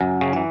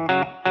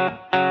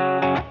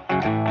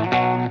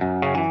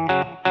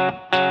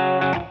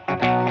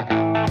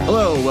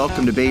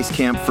Welcome to Base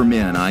Camp for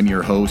Men. I'm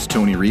your host,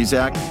 Tony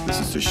Rizak.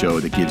 This is the show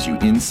that gives you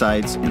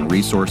insights and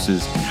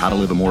resources on how to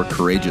live a more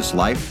courageous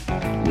life.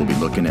 We'll be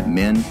looking at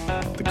men,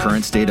 the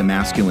current state of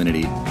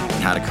masculinity,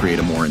 and how to create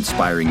a more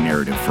inspiring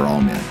narrative for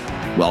all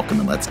men. Welcome,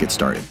 and let's get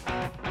started.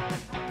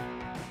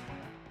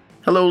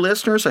 Hello,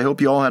 listeners. I hope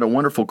you all had a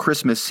wonderful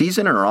Christmas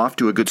season and are off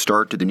to a good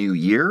start to the new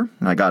year.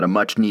 I got a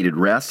much-needed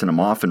rest, and I'm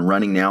off and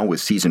running now with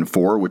Season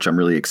 4, which I'm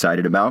really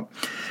excited about.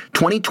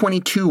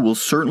 2022 will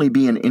certainly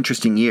be an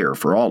interesting year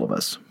for all of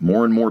us.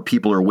 More and more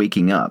people are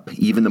waking up.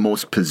 Even the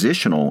most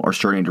positional are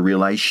starting to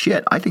realize,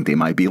 shit, I think they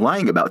might be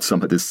lying about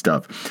some of this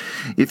stuff.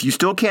 If you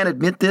still can't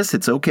admit this,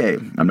 it's okay.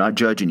 I'm not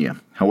judging you.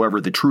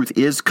 However, the truth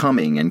is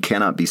coming and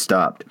cannot be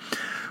stopped.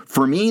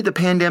 For me, the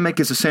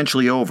pandemic is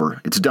essentially over.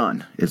 It's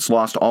done. It's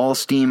lost all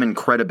steam and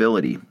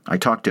credibility. I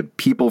talk to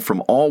people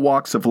from all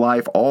walks of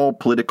life, all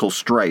political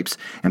stripes,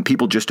 and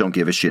people just don't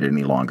give a shit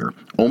any longer.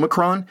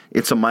 Omicron,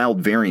 it's a mild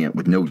variant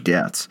with no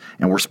deaths.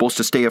 And we're supposed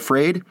to stay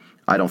afraid?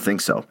 I don't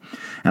think so.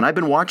 And I've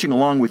been watching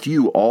along with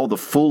you all the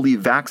fully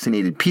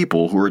vaccinated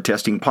people who are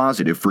testing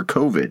positive for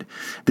COVID.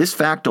 This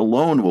fact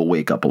alone will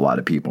wake up a lot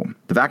of people.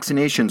 The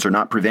vaccinations are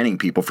not preventing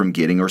people from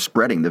getting or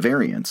spreading the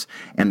variants,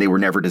 and they were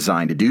never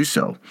designed to do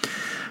so.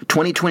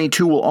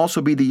 2022 will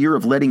also be the year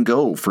of letting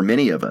go for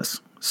many of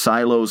us.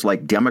 Silos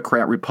like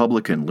Democrat,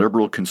 Republican,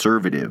 liberal,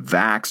 conservative,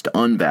 vaxxed,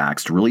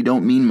 unvaxxed really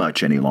don't mean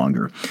much any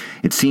longer.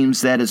 It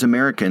seems that as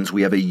Americans,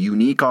 we have a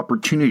unique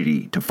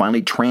opportunity to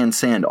finally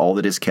transcend all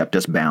that has kept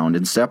us bound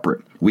and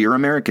separate. We are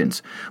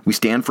Americans. We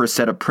stand for a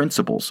set of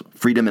principles,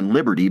 freedom and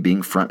liberty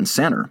being front and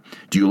center.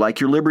 Do you like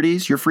your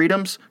liberties, your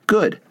freedoms?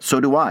 Good. So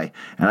do I.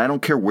 And I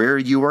don't care where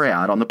you are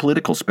at on the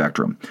political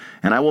spectrum.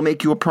 And I will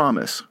make you a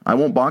promise. I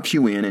won't box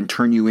you in and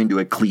turn you into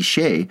a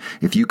cliche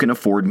if you can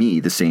afford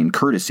me the same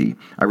courtesy.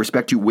 I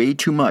respect you way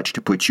too much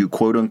to put you,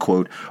 quote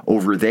unquote,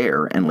 over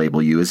there and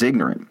label you as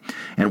ignorant.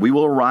 And we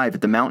will arrive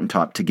at the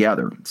mountaintop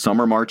together.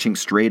 Some are marching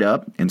straight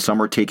up and some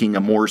are taking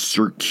a more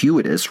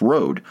circuitous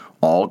road.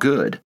 All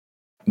good.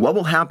 What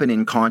will happen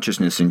in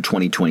consciousness in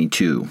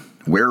 2022?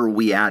 Where are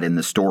we at in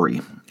the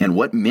story? And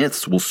what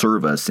myths will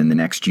serve us in the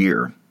next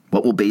year?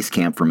 What will Base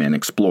Camp for Men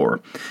explore?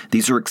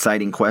 These are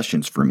exciting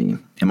questions for me,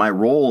 and my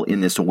role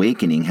in this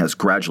awakening has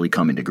gradually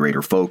come into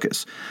greater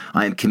focus.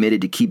 I am committed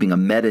to keeping a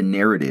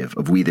meta-narrative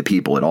of we the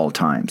people at all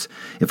times.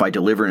 If I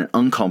deliver an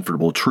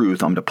uncomfortable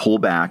truth, I'm to pull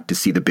back to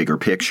see the bigger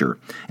picture.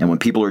 And when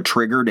people are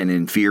triggered and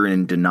in fear and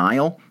in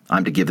denial,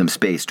 I'm to give them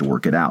space to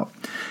work it out.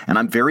 And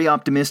I'm very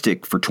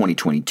optimistic for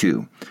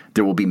 2022.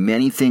 There will be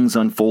many things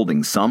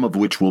unfolding, some of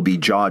which will be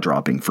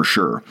jaw-dropping for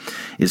sure.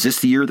 Is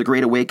this the year the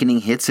Great Awakening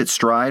hits its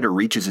stride or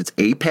reaches its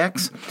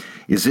apex?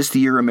 Is this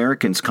the year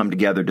Americans come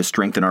together to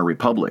strengthen our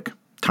republic?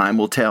 Time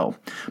will tell.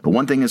 But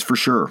one thing is for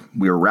sure,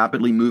 we are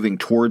rapidly moving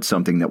towards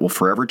something that will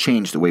forever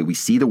change the way we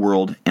see the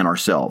world and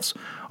ourselves.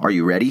 Are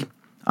you ready?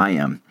 I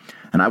am.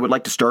 And I would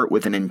like to start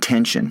with an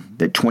intention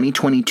that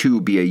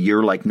 2022 be a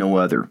year like no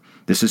other.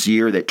 This is a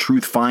year that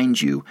truth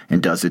finds you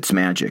and does its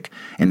magic,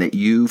 and that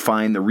you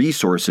find the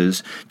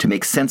resources to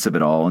make sense of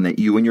it all, and that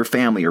you and your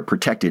family are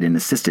protected and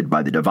assisted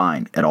by the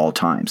divine at all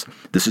times.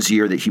 This is a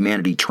year that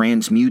humanity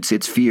transmutes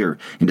its fear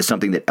into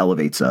something that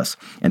elevates us,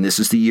 and this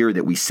is the year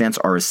that we sense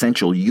our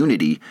essential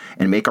unity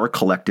and make our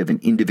collective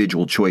and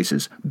individual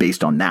choices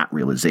based on that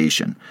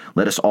realization.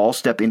 Let us all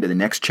step into the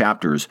next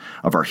chapters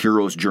of our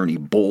hero's journey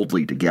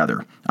boldly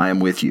together. I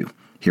am with you.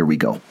 Here we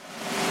go.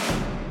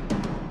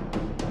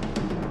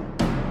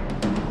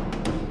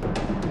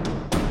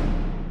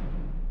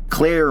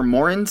 Claire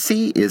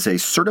Morency is a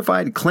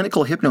certified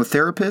clinical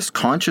hypnotherapist,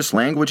 conscious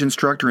language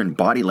instructor, and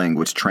body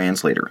language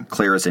translator.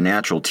 Claire is a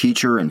natural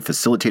teacher and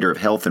facilitator of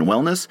health and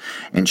wellness,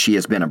 and she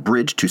has been a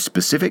bridge to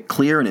specific,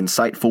 clear, and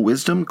insightful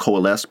wisdom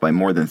coalesced by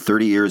more than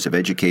 30 years of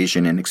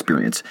education and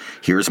experience.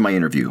 Here's my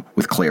interview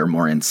with Claire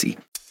Morency.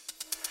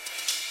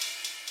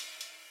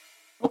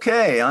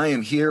 Okay, I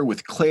am here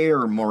with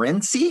Claire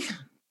Morency.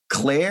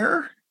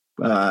 Claire,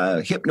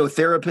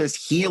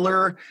 hypnotherapist,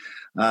 healer,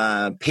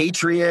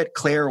 patriot.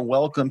 Claire,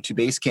 welcome to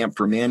Base Camp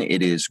for Men.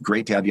 It is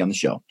great to have you on the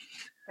show.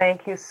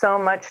 Thank you so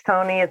much,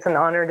 Tony. It's an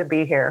honor to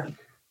be here.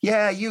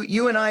 Yeah,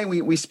 you and I,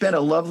 we spent a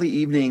lovely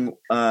evening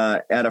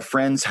at a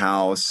friend's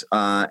house,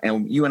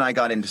 and you and I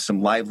got into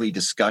some lively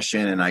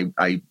discussion, and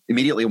I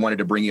immediately wanted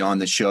to bring you on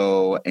the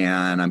show,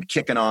 and I'm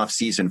kicking off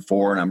season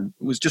 4, and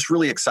I was just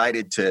really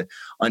excited to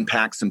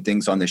unpack some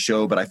things on the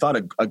show, but I thought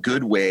a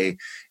good way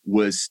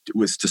was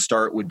to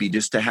start would be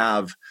just to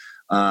have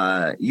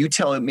you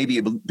tell maybe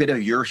a bit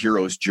of your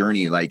hero's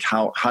journey, like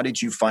how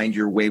did you find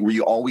your way? Were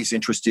you always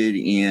interested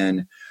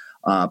in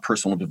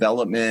personal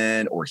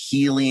development or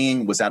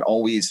healing? Was that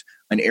always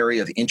an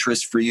area of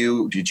interest for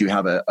you? Did you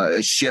have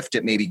a shift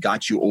that maybe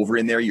got you over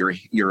in there?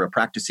 You're a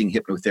practicing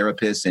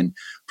hypnotherapist, and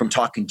from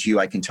talking to you,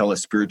 I can tell a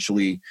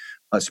spiritually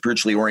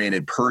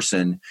oriented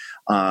person.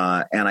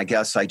 And I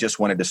guess I just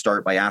wanted to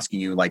start by asking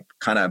you, like,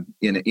 kind of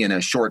in a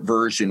short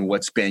version,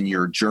 what's been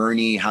your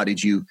journey? How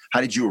did you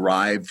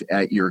arrive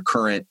at your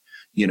current,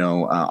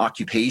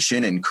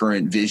 occupation and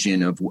current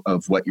vision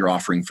of what you're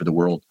offering for the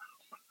world?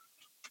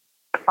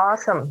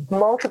 Awesome.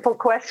 Multiple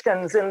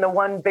questions in the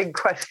one big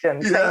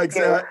question. Yeah,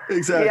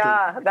 exactly.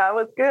 Yeah, that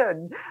was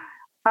good.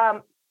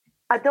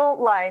 Adult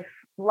life,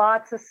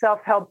 lots of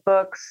self-help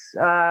books,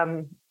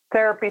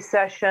 therapy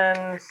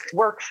sessions,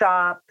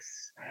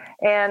 workshops,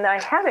 and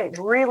I had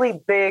a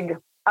really big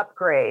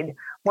upgrade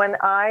when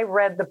I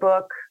read the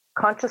book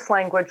Conscious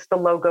Language, The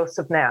Logos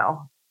of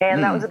Now.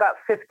 And that was about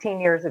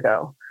 15 years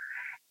ago.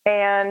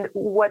 And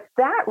what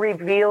that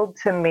revealed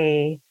to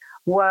me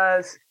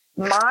was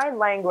my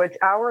language,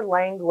 our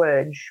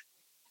language,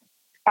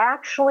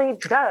 actually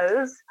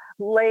does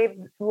lay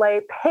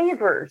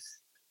pavers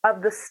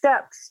of the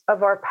steps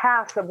of our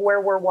path of where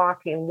we're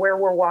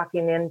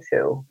walking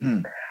into.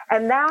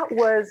 And that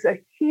was a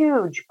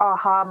huge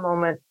aha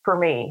moment for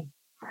me.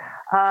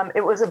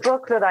 It was a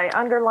book that I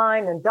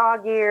underlined and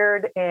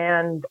dog-eared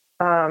and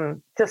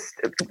just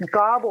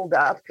gobbled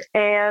up.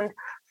 And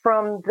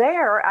from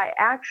there, I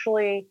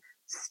actually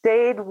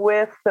stayed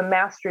with the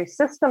Mastery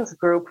Systems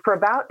group for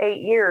about 8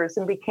 years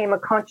and became a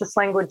conscious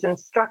language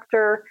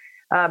instructor,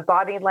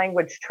 body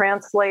language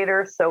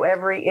translator. So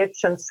every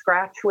itch and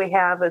scratch we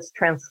have is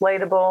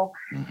translatable.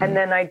 And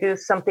then I do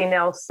something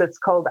else that's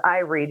called eye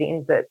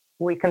reading that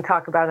we can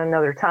talk about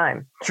another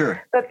time.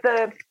 Sure. But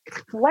the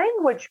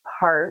language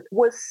part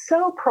was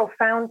so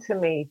profound to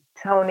me,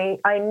 Tony.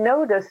 I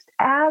noticed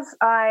as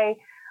I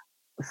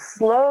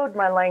slowed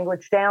my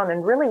language down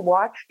and really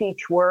watched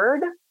each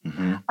word,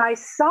 I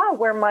saw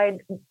where my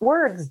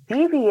words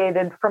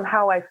deviated from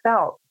how I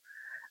felt.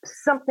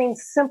 Something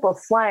simple,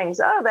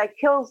 slangs, oh, that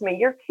kills me,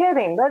 you're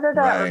kidding, da da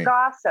da, or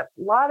gossip,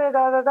 la da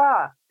da da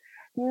da.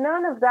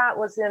 None of that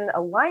was in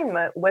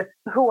alignment with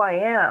who I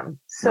am.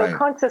 So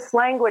conscious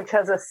language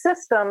has a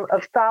system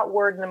of thought,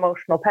 word, and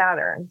emotional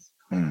patterns.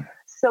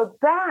 So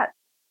that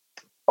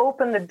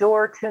opened the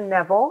door to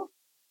Neville.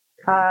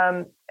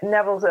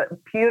 Neville's a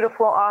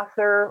beautiful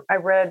author. I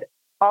read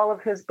all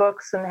of his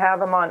books and have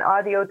them on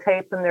audio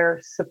tape, and they're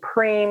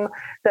supreme.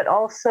 That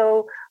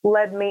also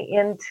led me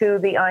into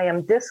the I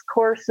Am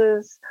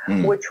Discourses,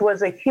 which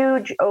was a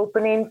huge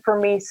opening for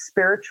me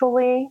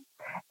spiritually,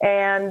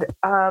 and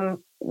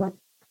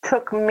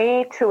took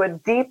me to a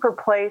deeper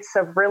place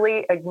of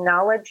really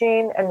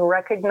acknowledging and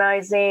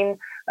recognizing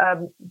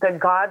the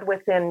God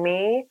within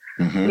me,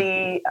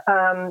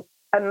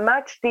 a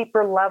much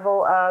deeper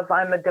level of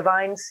I'm a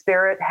divine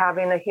spirit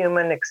having a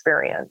human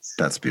experience.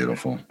 That's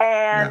beautiful.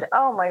 And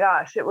oh my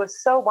gosh, it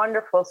was so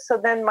wonderful.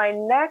 So then my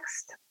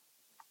next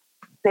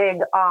big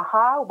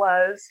aha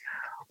was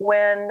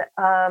when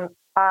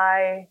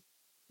I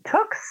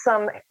took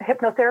some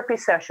hypnotherapy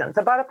sessions,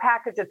 about a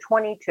package of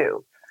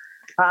 22.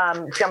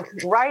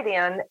 Jumped right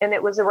in, and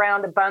it was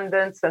around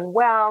abundance and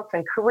wealth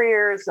and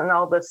careers and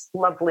all this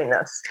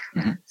loveliness.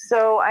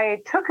 So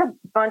I took a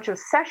bunch of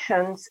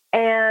sessions,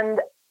 and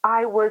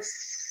I was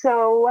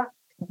so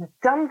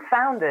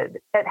dumbfounded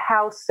at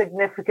how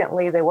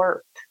significantly they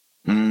worked.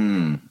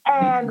 And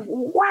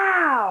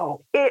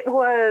wow, it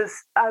was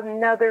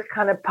another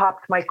kind of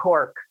popped my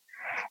cork.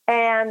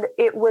 And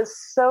it was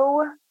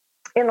so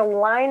in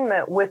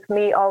alignment with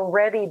me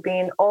already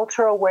being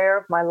ultra aware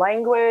of my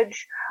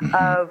language,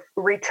 of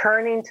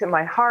returning to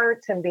my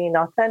heart and being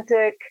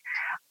authentic,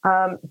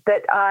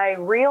 that I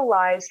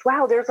realized,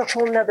 wow, there's a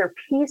whole nother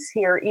piece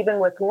here, even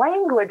with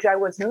language I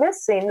was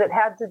missing that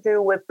had to do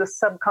with the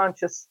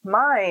subconscious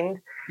mind.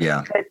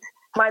 That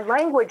my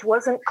language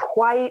wasn't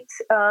quite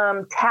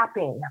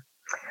tapping.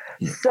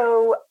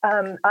 So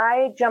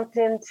I jumped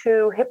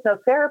into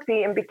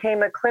hypnotherapy and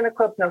became a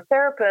clinical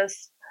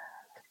hypnotherapist,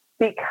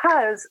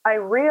 because I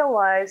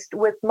realized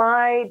with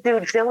my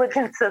due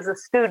diligence as a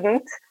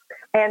student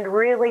and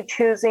really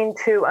choosing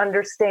to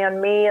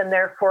understand me and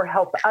therefore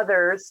help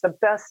others the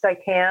best I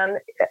can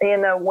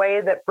in a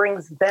way that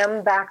brings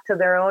them back to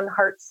their own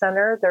heart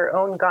center, their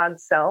own God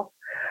self,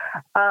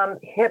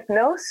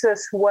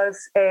 hypnosis was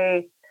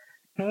a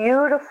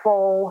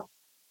beautiful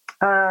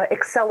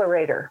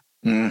accelerator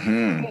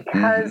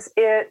because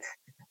it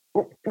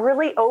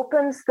really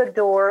opens the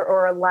door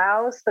or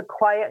allows the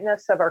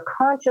quietness of our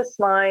conscious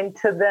mind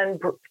to then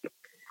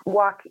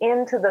walk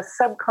into the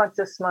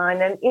subconscious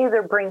mind and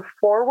either bring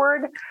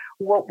forward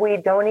what we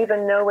don't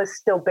even know is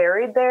still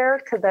buried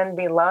there to then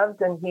be loved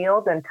and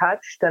healed and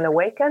touched and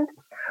awakened,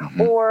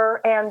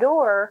 or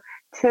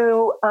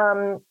to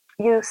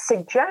use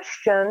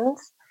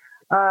suggestions.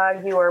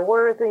 You are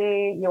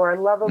worthy, you are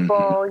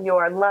lovable, you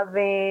are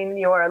loving,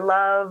 you are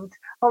loved,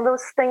 all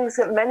those things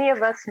that many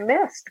of us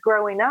missed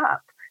growing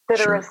up,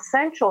 that are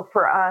essential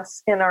for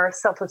us in our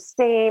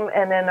self-esteem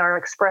and in our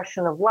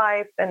expression of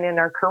life and in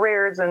our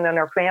careers and in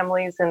our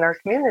families and our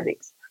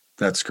communities.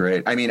 That's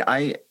great. I mean,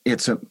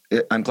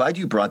 I'm glad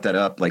you brought that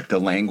up, like the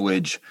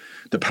language,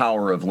 the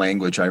power of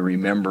language. I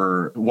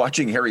remember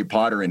watching Harry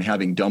Potter and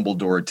having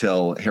Dumbledore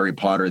tell Harry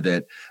Potter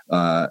that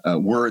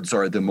words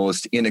are the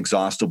most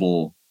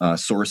inexhaustible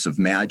source of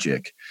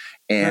magic.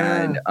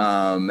 And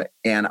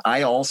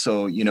I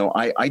also,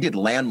 I did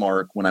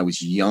Landmark when I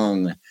was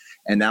young.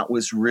 And that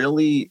was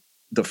really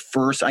the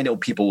first, I know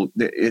people,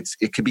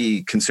 it could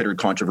be considered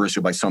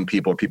controversial by some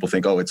people, or people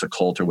think, oh, it's a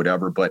cult or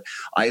whatever. But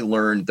I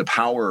learned the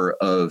power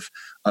of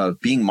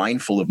being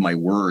mindful of my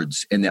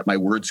words, and that my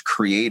words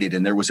created.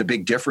 And there was a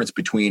big difference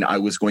between I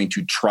was going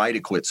to try to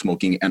quit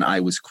smoking and I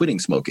was quitting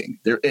smoking.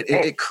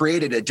 It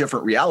created a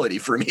different reality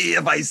for me.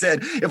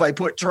 If I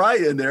put try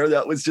in there,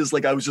 that was just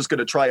like I was just going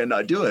to try and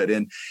not do it.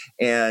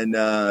 And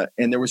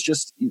there was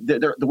just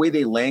the way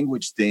they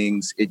language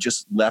things. It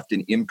just left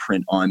an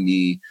imprint on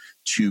me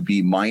to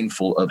be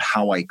mindful of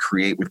how I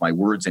create with my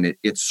words, and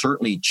it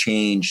certainly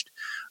changed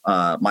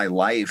my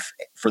life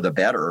for the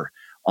better.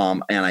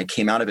 And I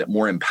came out of it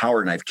more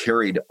empowered, and I've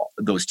carried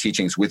those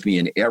teachings with me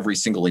in every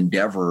single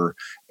endeavor.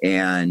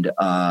 And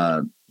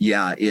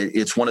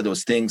it's one of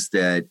those things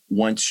that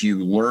once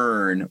you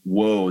learn,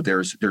 whoa,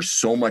 there's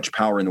so much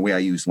power in the way I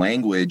use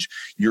language.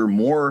 You're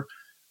more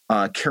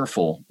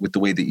careful with the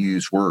way that you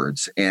use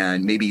words,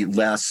 and maybe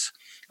less.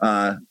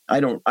 I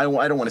don't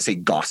want to say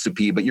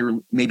gossipy, but you're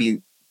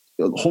maybe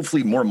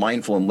hopefully more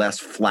mindful and less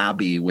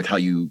flabby with how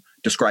you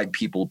describe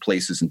people,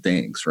 places, and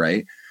things,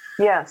 right?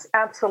 Yes,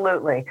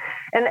 absolutely.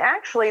 And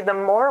actually, the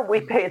more we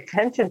pay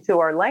attention to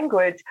our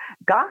language,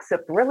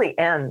 gossip really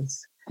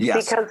ends.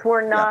 Yes. Because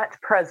we're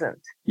not present.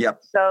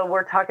 Yep. So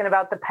we're talking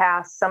about the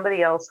past,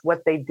 somebody else, what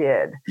they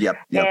did. Yep.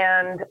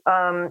 And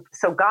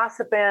so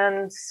gossip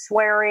and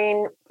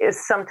swearing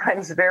is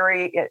sometimes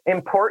very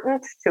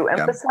important to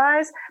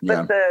emphasize,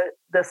 but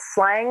the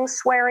slang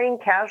swearing,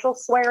 casual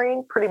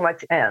swearing pretty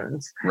much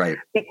ends. Right.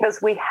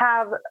 Because we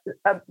have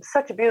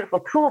such a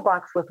beautiful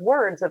toolbox with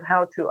words of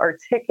how to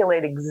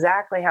articulate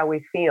exactly how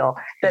we feel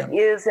that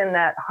is in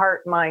that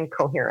heart-mind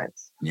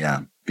coherence.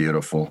 Yeah.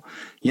 Beautiful.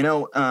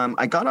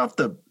 I got off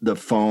the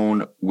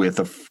phone with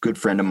a good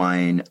friend of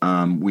mine.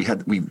 We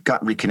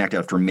got reconnected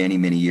after many,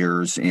 many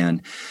years.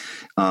 And,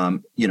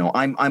 I'm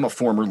a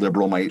former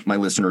liberal. My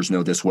listeners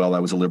know this well. I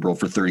was a liberal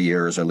for 30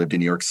 years. I lived in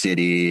New York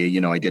City.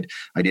 I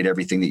did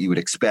everything that you would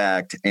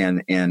expect,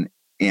 and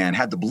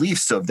had the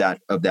beliefs of that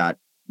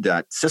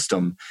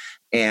system.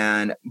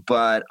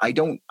 But I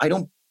don't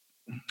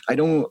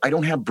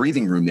have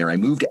breathing room there. I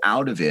moved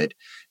out of it.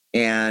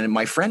 And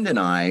my friend and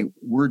I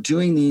were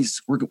doing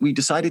we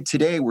decided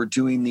today we're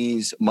doing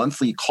these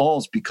monthly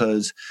calls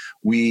because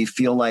we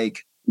feel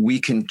like we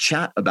can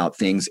chat about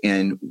things,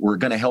 and we're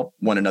going to help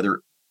one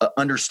another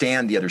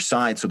understand the other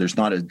side, so there's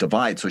not a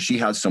divide. So she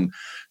has some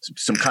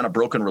kind of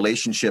broken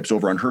relationships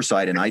over on her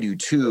side, and I do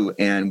too.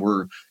 And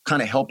we're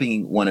kind of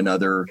helping one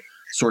another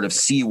sort of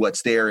see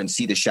what's there and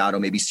see the shadow,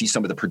 maybe see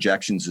some of the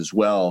projections as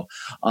well.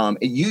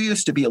 You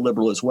used to be a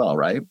liberal as well,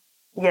 right?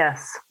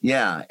 Yes.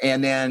 Yeah.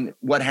 And then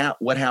what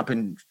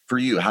happened for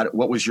you?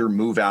 What was your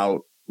move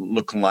out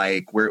looking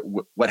like?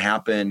 What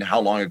happened? How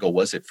long ago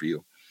was it for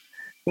you?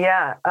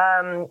 Yeah.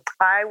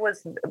 I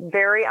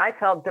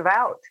felt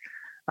devout,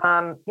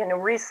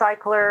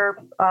 recycler,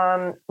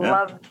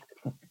 loved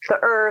the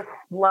earth,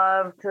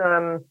 loved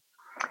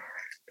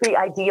the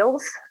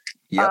ideals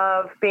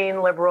of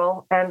being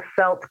liberal, and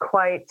felt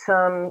quite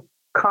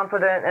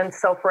confident and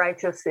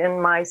self-righteous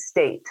in my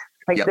state.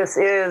 This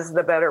is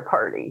the better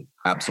party.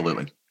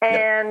 Absolutely.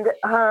 And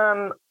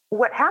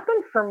what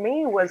happened for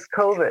me was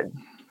COVID.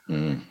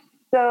 Mm.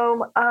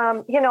 So,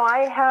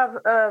 I have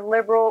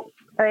liberal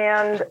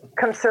and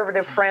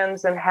conservative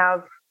friends, and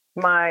have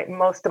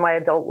most of my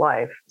adult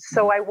life.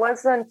 So I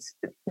wasn't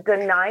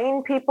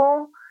denying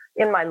people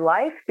in my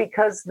life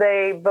because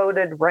they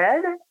voted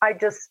red. I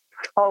just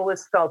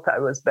always felt I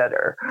was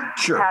better.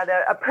 Sure. Had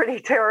a pretty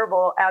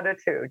terrible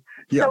attitude.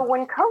 Yeah. So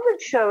when COVID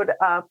showed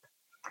up,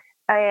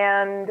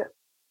 and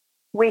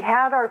we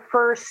had our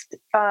first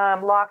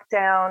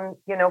lockdown,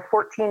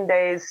 14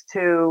 days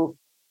to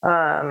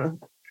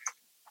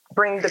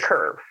bring the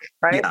curve,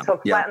 right? Yeah, so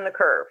flatten the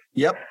curve.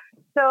 Yep.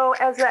 So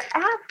as an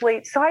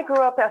athlete, I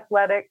grew up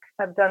athletic.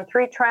 I've done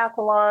 3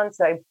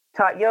 triathlons. I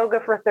taught yoga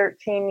for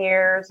 13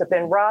 years. I've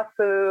been raw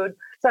food.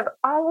 So I've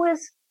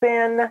always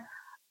been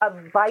a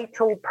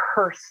vital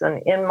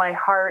person in my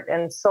heart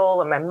and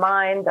soul and my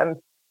mind.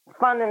 I'm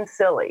fun and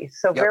silly,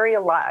 so very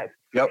alive.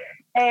 Yep.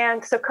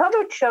 And so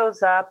COVID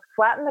shows up,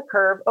 flatten the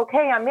curve.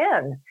 Okay, I'm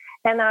in.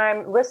 And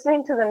I'm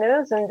listening to the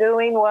news and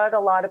doing what a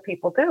lot of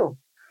people do.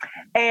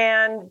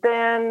 And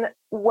then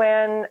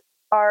when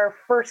our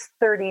first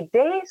 30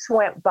 days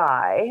went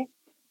by,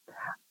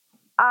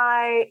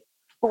 I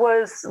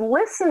was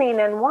listening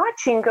and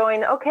watching,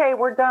 going, okay,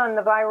 we're done.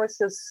 The virus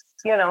is,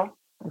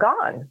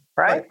 gone,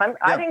 right?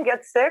 I didn't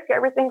get sick.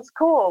 Everything's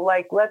cool.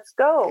 Let's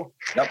go.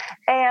 Yep.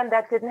 And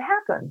that didn't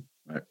happen.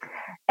 Right.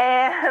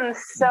 And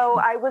so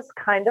I was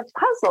kind of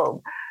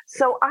puzzled.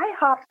 So I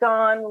hopped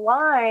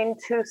online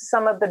to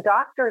some of the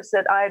doctors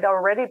that I'd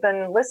already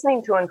been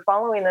listening to and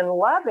following and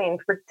loving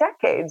for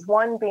decades,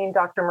 one being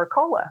Dr.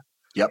 Mercola.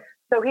 Yep.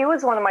 So he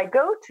was one of my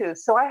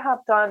go-tos. So I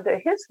hopped onto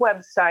his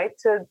website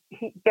to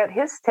get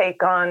his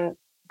take on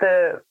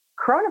the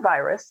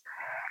coronavirus.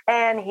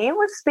 And he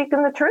was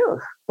speaking the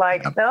truth.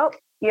 Nope,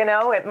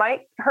 it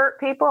might hurt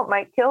people, it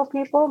might kill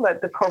people,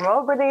 but the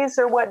comorbidities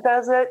are what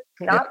does it,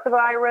 not the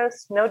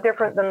virus, no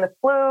different than the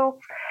flu.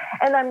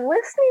 And I'm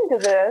listening to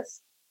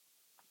this,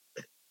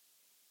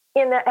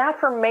 in the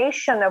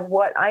affirmation of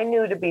what I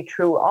knew to be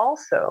true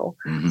also.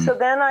 So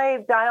then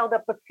I dialed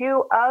up a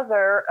few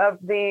other of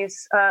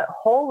these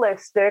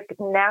holistic,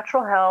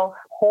 natural health,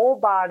 whole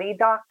body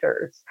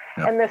doctors.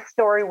 Yep. And the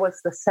story was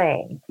the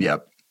same.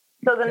 Yep.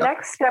 So the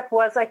next step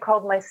was I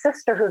called my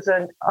sister, who's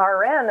an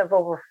RN of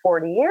over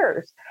 40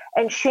 years,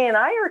 and she and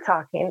I are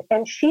talking,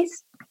 and she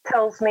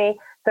tells me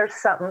there's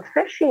something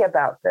fishy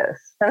about this.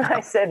 And I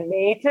said,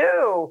 me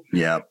too.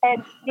 Yep.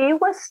 And she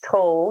was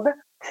told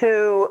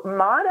to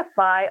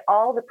modify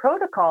all the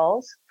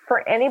protocols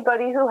for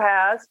anybody who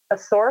has a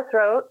sore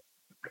throat,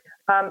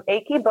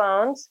 achy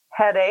bones,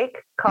 headache,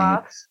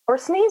 coughs, or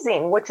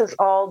sneezing, which is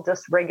all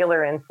just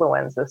regular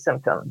influenza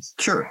symptoms.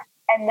 Sure.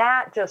 And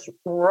that just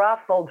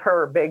ruffled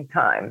her big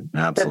time.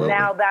 Absolutely.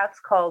 Now that's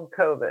called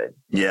COVID.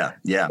 Yeah.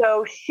 Yeah.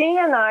 So she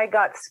and I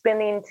got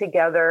spinning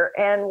together.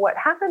 And what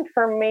happened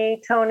for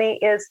me, Tony,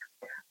 is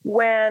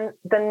when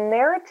the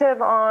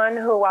narrative on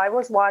who I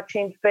was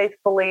watching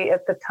faithfully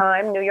at the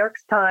time, New York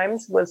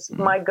Times was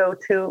my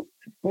go-to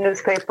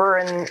newspaper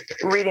and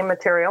reading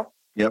material.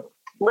 Yep.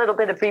 A little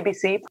bit of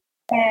BBC.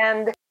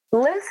 And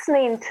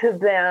listening to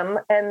them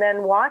and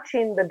then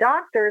watching the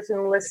doctors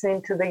and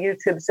listening to the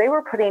YouTubes they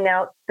were putting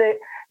out,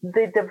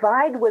 the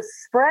divide was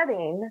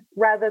spreading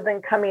rather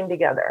than coming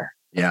together.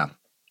 Yeah,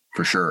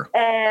 for sure.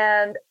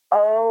 And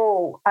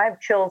I have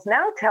chills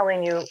now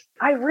telling you,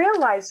 I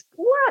realized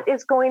what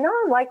is going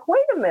on? Like,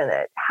 wait a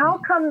minute, how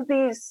come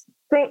these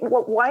things,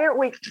 why aren't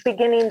we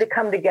beginning to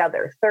come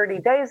together? 30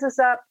 days is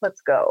up,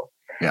 let's go.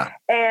 Yeah.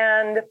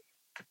 And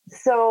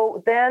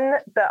so then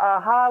the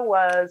aha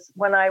was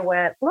when I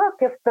went, look,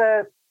 if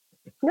the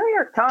New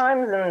York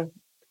Times and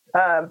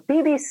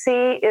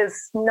BBC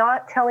is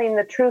not telling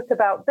the truth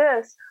about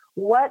this,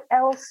 what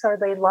else are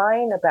they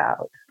lying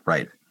about?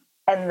 Right.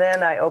 And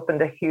then I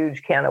opened a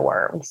huge can of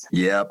worms.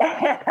 Yep.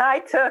 And I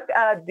took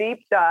a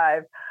deep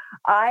dive.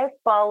 I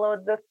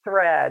followed the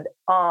thread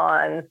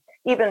on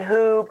even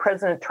who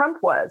President Trump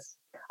was.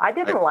 I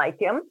didn't like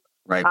him.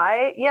 Right.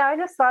 I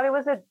just thought he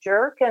was a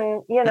jerk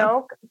and,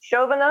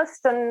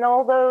 chauvinist and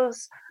all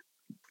those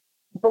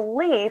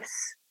beliefs.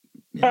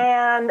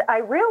 Yeah. And I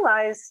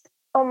realized,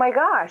 oh my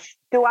gosh,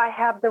 do I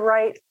have the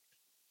right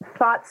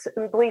thoughts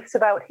and beliefs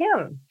about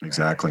him?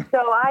 Exactly. So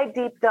I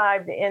deep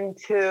dived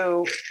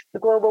into the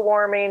global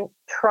warming,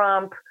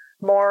 Trump,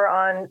 more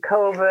on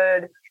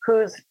COVID,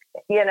 who's,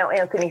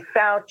 Anthony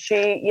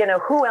Fauci,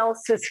 who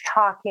else is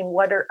talking?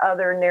 What are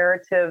other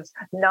narratives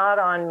not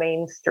on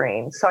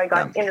mainstream? So I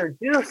got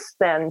introduced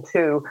then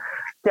to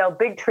Del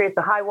Bigtree at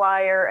the High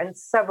Wire and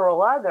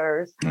several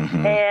others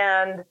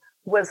and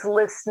was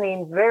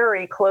listening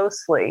very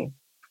closely.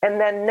 And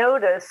then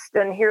noticed,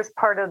 and here's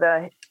part of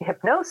the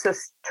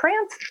hypnosis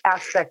trance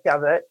aspect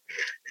of it,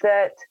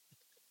 that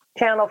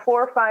channel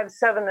 4, 5,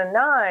 7, and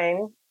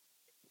 9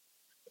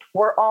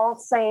 were all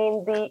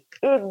saying the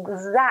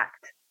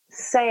exact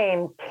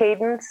same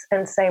cadence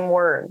and same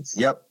words.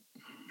 Yep.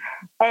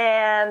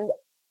 And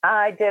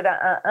I did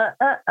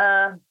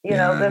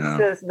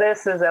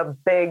this is a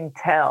big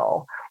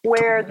tell.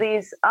 Where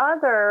these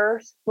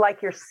others,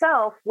 like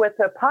yourself, with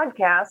a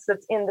podcast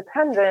that's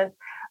independent,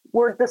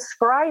 were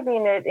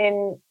describing it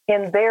in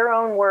their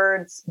own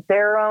words,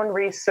 their own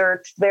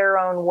research, their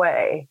own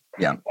way.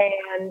 Yeah.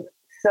 And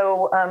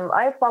so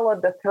I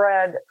followed the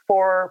thread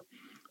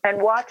and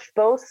watched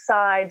both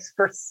sides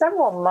for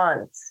several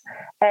months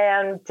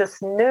and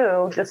just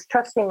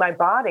trusting my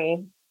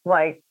body,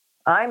 like,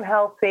 I'm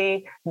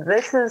healthy.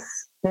 This is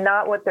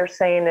not what they're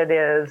saying it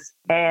is.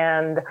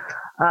 And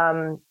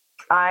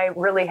I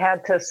really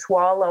had to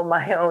swallow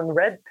my own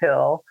red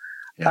pill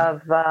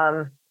of,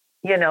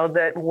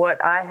 that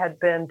what I had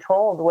been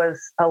told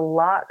was a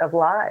lot of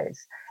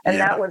lies. And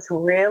that was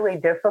really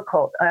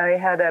difficult. I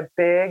had a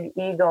big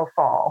ego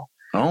fall.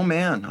 Oh,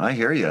 man, I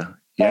hear you.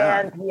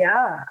 Yeah. And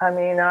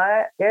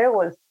I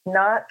was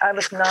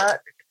not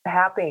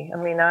happy. I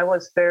mean, I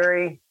was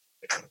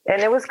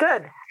and it was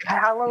good.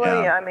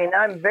 Hallelujah. Yeah. I mean,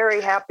 I'm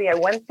very happy I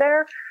went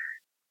there.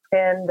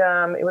 And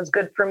it was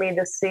good for me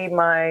to see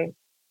my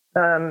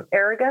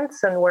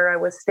arrogance and where I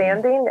was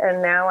standing.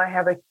 And now I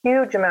have a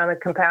huge amount of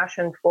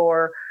compassion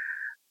for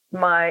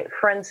my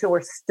friends who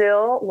are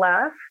still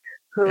left,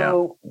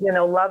 who,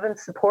 love and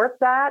support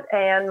that.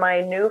 And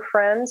my new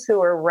friends who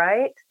are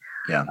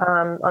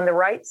on the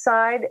right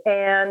side.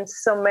 And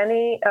so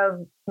many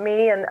of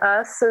me and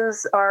us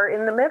are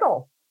in the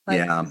middle.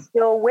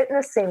 Still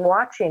witnessing,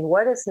 watching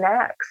what is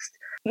next.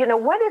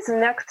 What is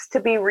next to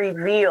be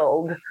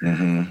revealed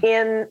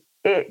in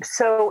it.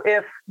 So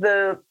if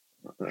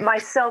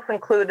myself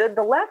included,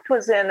 the left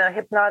was in a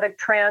hypnotic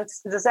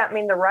trance, does that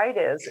mean the right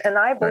is? And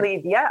I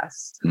believe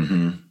yes.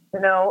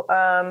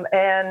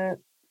 And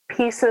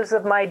pieces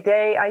of my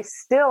day, I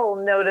still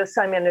notice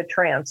I'm in a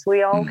trance.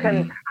 We all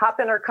can hop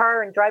in our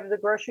car and drive to the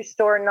grocery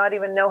store and not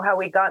even know how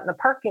we got in the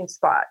parking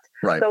spot.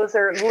 Right. Those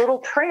are little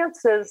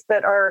trances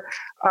that our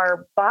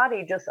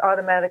body just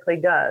automatically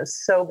does.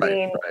 So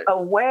being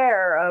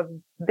aware of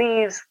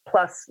these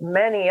plus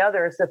many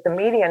others that the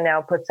media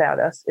now puts at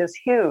us is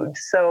huge.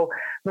 So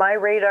my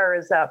radar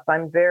is up.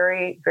 I'm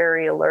very,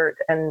 very alert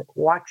and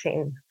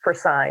watching for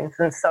signs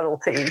and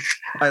subtleties.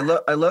 I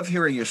love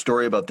hearing your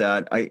story about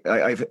that.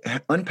 I've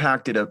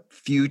unpacked it a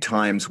few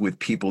times with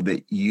people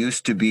that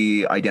used to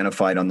be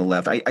identified on the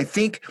left. I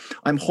think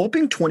I'm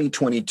hoping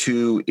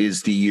 2022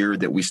 is the year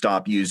that we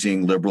stop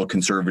using liberal,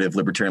 conservative,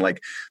 libertarian.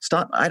 Like,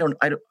 stop. I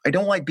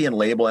don't like being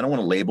labeled. I don't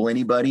want to label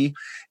anybody.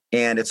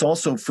 And it's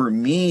also, for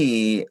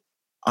me,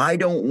 I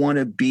don't want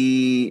to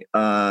be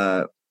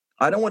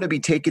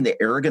taking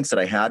the arrogance that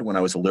I had when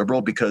I was a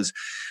liberal, because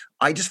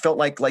I just felt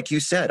like you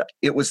said,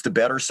 it was the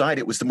better side.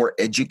 It was the more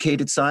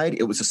educated side.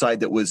 It was the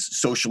side that was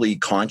socially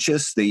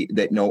conscious,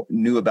 that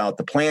knew about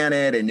the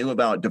planet and knew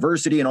about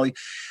diversity and all.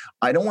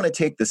 I don't want to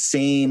take the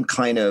same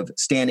kind of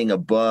standing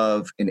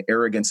above and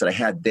arrogance that I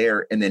had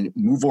there and then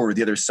move over to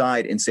the other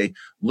side and say,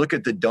 look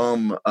at the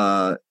dumb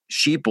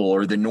sheeple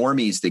or the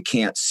normies that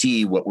can't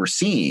see what we're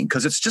seeing.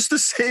 Because it's just the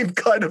same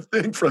kind of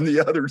thing from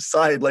the other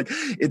side. Like,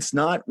 it's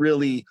not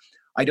really,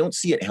 I don't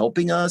see it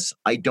helping us.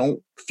 I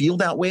don't feel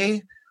that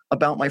way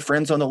about my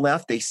friends on the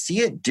left. They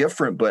see it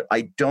different, but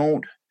I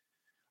don't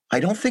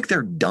think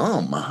they're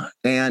dumb.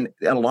 And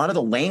a lot of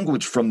the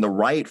language from the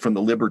right, from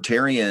the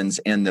libertarians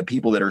and the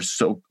people that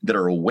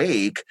are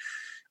awake,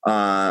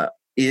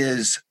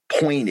 is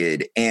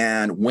pointed.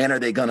 And when are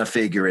they going to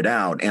figure it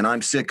out? And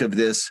I'm sick of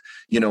this,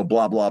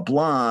 blah, blah,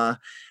 blah.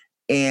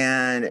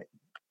 And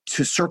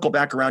to circle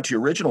back around to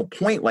your original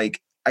point,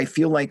 like, I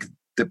feel like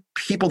the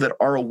people that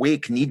are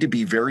awake need to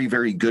be very,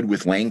 very good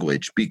with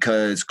language,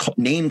 because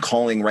name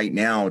calling right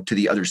now to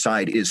the other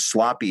side is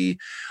sloppy.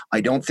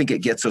 I don't think it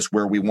gets us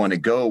where we want to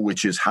go,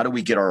 which is, how do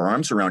we get our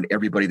arms around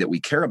everybody that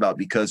we care about?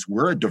 Because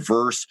we're a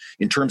diverse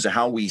in terms of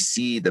how we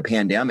see the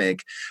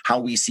pandemic, how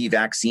we see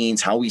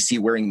vaccines, how we see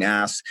wearing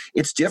masks.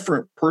 It's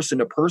different person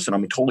to person.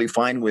 I'm totally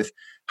fine with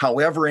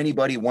however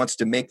anybody wants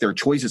to make their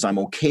choices. I'm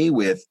okay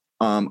with.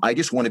 I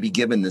just want to be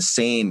given the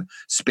same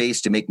space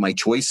to make my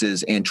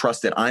choices and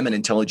trust that I'm an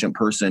intelligent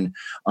person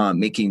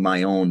making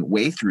my own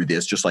way through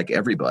this, just like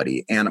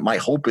everybody. And my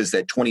hope is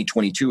that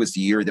 2022 is the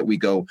year that we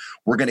go,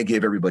 we're going to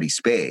give everybody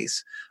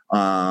space.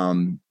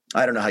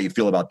 I don't know how you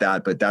feel about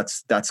that, but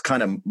that's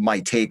kind of my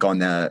take on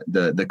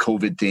the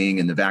COVID thing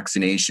and the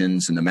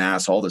vaccinations and the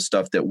masks, all the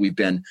stuff that we've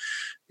been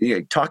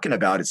talking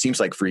about. It seems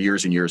like for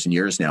years and years and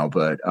years now,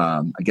 but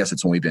I guess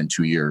it's only been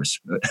 2 years.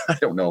 I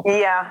don't know.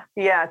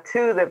 Yeah,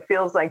 2 that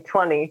feels like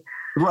 20.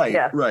 Right,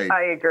 yes, right.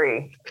 I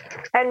agree.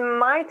 And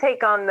my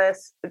take on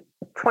this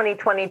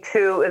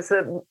 2022 is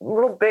a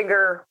little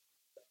bigger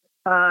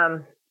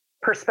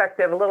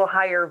perspective, a little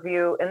higher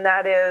view, and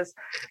that is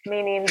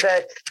meaning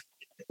that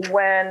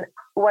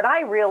what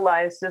I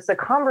realized is a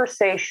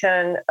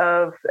conversation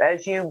of,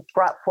 as you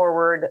brought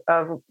forward,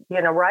 of,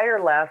 right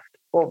or left,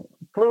 or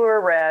blue or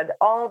red,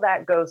 all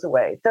that goes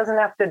away. It doesn't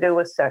have to do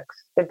with sex.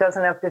 It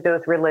doesn't have to do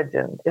with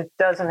religion. It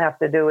doesn't have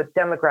to do with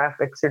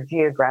demographics or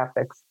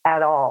geographics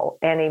at all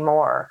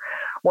anymore.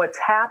 What's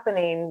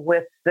happening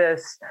with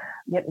this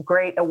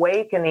great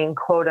awakening,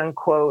 quote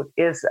unquote,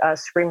 is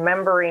us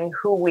remembering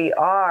who we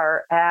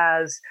are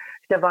as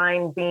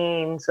divine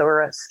beings,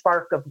 or a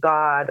spark of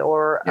God,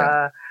 or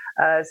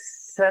a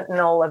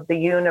sentinel of the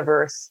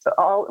universe,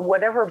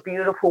 whatever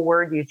beautiful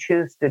word you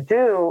choose to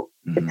do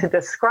to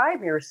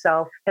describe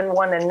yourself and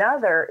one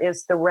another,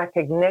 is the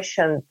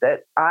recognition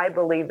that I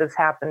believe is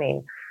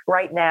happening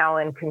right now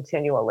and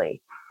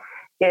continually,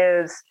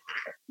 is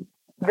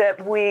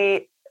that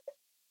we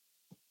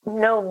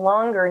no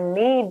longer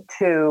need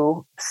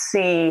to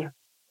see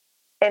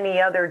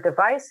any other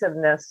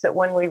divisiveness, that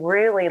when we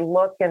really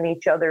look in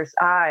each other's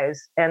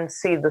eyes and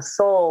see the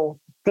soul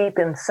deep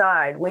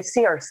inside, we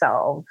see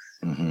ourselves.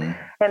 Mm-hmm.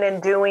 And in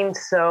doing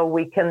so,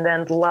 we can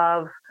then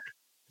love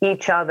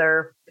each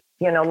other,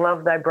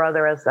 love thy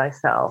brother as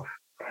thyself.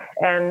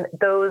 And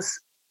those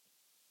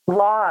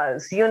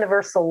laws,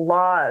 universal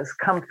laws,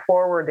 come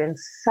forward in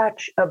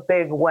such a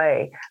big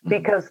way,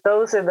 because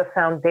those are the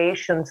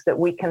foundations that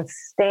we can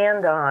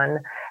stand on,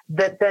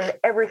 that then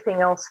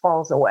everything else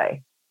falls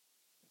away.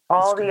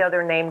 All the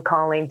other name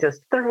calling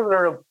just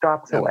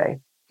drops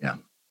away.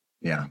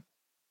 Yeah.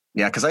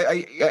 Because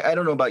I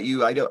don't know about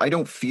you. I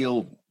don't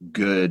feel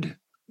good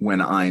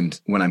when I'm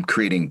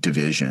creating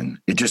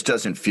division. It just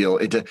doesn't feel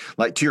it.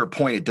 Like, to your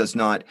point, it does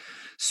not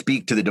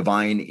speak to the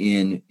divine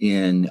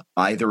in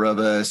either of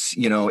us.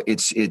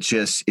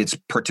 It's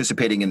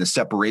participating in the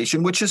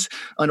separation, which is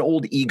an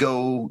old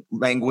ego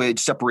language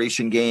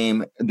separation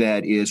game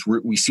that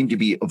we seem to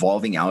be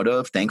evolving out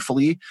of,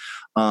 thankfully.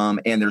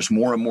 And there's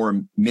more and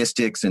more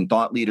mystics and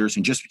thought leaders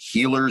and just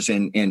healers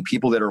and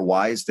people that are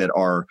wise that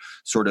are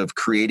sort of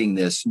creating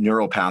this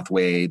neural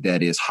pathway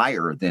that is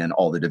higher than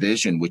all the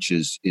division, which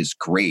is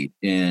great.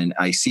 And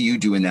I see you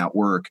doing that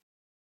work.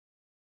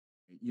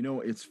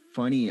 It's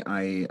funny.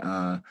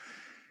 I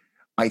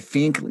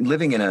think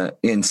living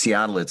in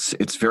Seattle,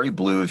 it's very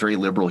blue, very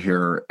liberal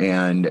here,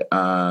 and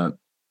I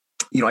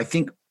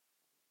think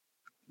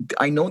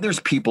I know there's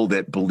people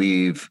that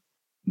believe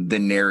the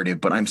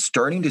narrative, but I'm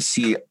starting to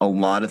see a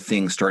lot of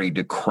things starting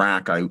to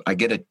crack. I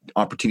get an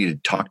opportunity to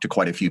talk to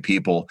quite a few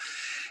people,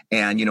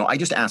 and I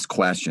just ask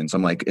questions.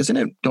 I'm like,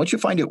 don't you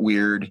find it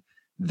weird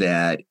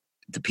that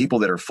the people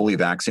that are fully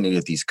vaccinated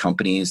at these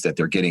companies, that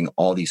they're getting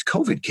all these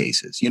COVID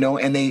cases,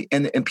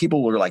 and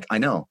people were like, I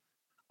know,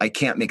 I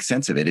can't make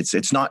sense of it.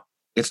 It's not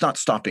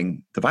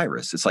stopping the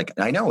virus. It's like,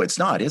 I know it's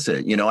not, is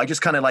it? I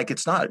just kind of like,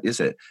 it's not, is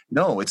it?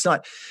 No, it's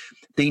not.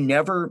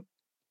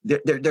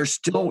 There's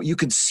still, you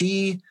can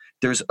see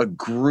there's a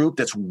group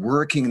that's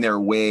working their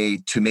way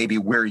to maybe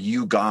where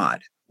you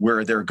got,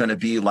 where they're going to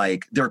be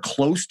like, they're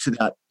close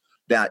to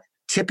that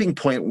tipping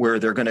point where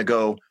they're going to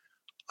go,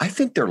 I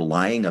think they're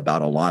lying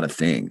about a lot of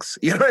things.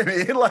 You know what I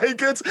mean?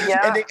 Like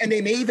and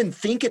they may even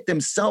think it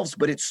themselves,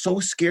 but it's so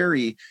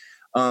scary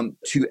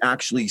to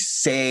actually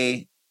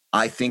say,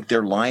 I think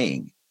they're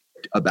lying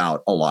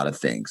about a lot of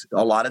things.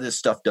 A lot of this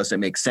stuff doesn't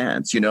make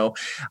sense.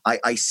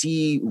 I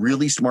see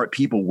really smart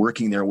people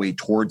working their way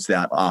towards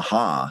that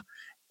aha.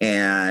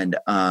 And,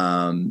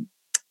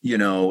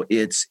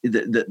 it's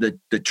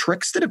the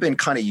tricks that have been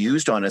kind of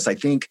used on us. I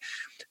think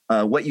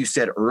what you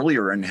said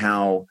earlier, and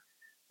how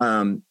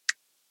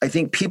I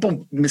think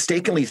people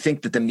mistakenly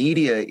think that the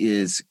media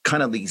is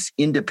kind of these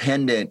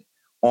independent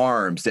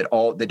arms that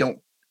don't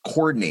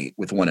coordinate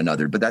with one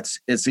another. But that's,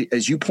 as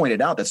you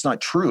pointed out, that's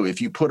not true. If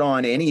you put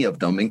on any of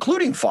them,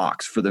 including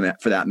Fox for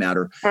that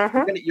matter,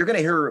 you're going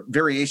to hear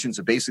variations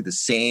of basically the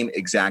same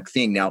exact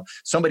thing. Now,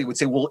 somebody would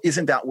say, well,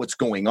 isn't that what's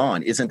going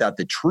on? Isn't that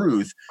the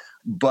truth?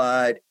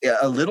 But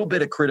a little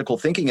bit of critical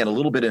thinking and a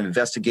little bit of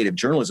investigative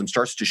journalism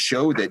starts to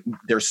show that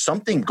there's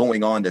something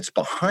going on that's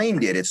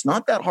behind it. It's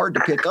not that hard to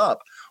pick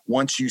up.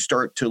 Once you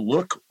start to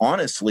look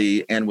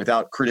honestly and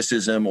without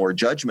criticism or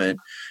judgment,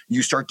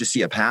 you start to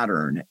see a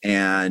pattern.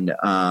 And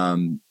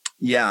one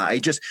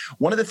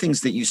of the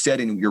things that you said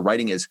in your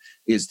writing is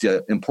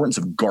the importance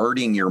of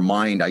guarding your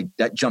mind.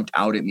 That jumped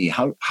out at me.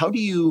 How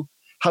do you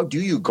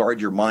guard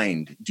your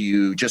mind? Do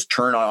you just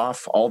turn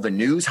off all the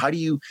news? How do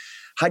you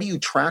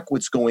track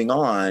what's going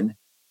on?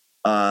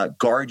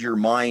 Guard your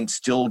mind,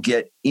 still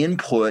get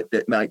input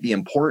that might be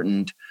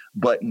important,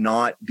 but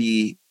not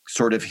be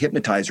sort of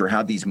hypnotized or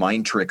have these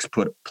mind tricks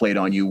played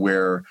on you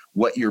where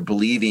what you're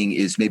believing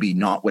is maybe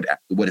not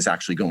what is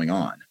actually going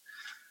on?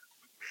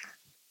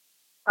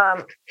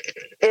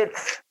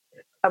 It's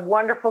a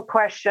wonderful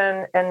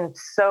question, and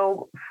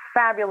so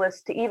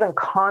fabulous to even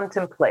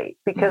contemplate,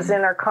 because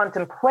in our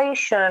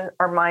contemplation,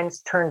 our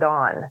mind's turned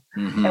on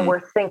and we're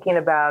thinking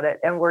about it,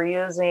 and we're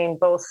using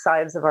both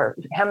sides of our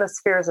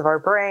hemispheres of our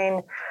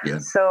brain. Yeah.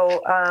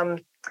 So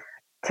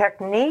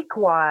technique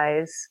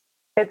wise,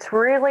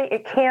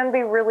 it can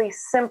be really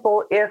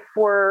simple if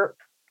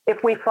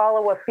we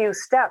follow a few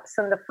steps.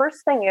 And the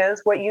first thing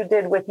is what you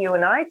did with you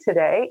and I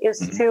today is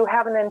to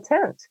have an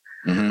intent.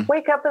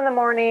 Wake up in the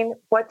morning.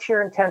 What's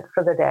your intent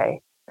for the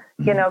day?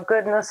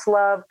 Goodness,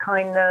 love,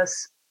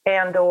 kindness,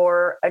 and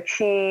or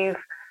achieve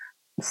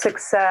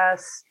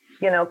success,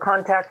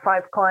 contact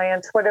 5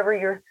 clients, whatever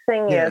your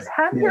thing is.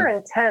 Have your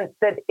intent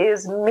that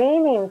is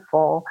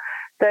meaningful,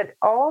 that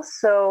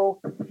also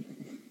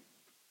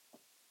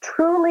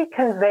truly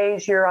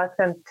conveys your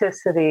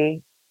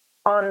authenticity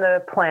on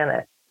the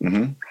planet.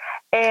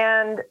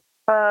 And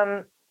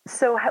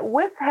so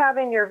with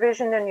having your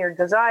vision and your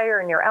desire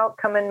and your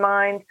outcome in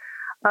mind,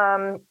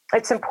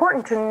 it's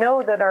important to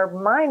know that our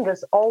mind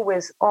is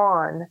always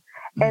on.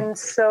 And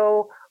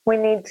so we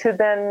need to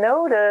then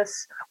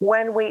notice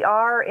when we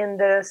are in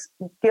this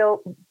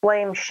guilt,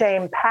 blame,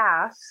 shame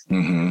past,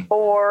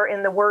 or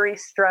in the worry,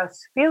 stress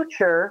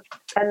future,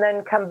 and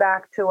then come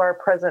back to our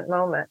present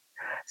moment.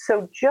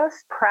 So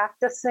just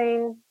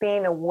practicing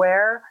being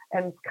aware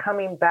and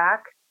coming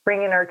back,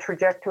 bringing our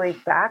trajectory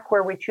back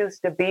where we choose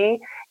to be,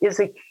 is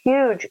a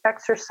huge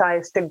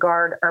exercise to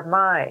guard our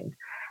mind.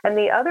 And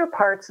the other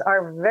parts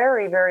are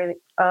very, very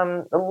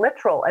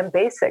literal and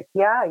basic.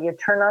 Yeah, you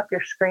turn off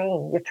your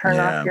screen, you turn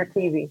off your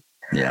TV.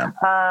 Yeah.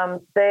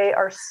 They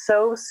are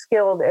so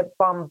skilled at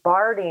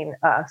bombarding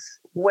us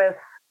with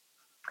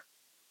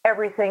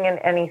everything and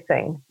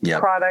anything,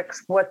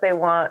 products, what they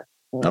want.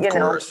 Of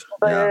course.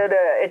 But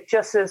it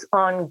just is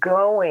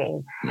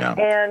ongoing. Yeah.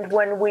 And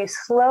when we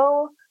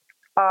slow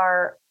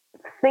our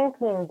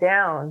thinking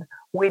down,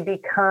 we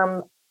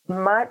become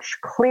much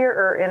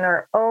clearer in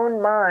our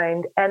own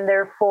mind, and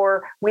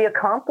therefore we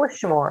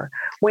accomplish more.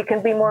 We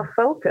can be more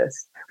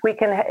focused. We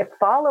can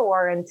follow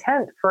our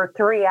intent for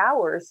 3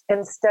 hours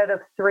instead of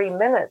 3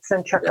 minutes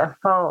and check our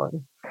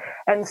phone.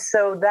 And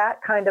so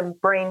that kind of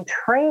brain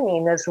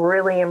training is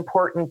really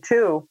important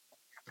too.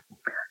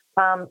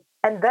 And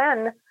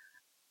then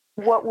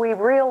what we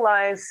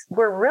realize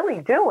we're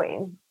really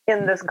doing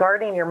in this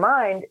guarding your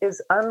mind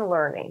is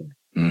unlearning.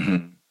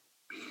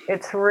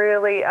 It's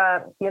really,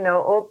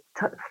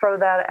 throw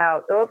that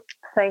out. Oh,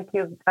 thank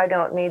you. I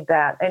don't need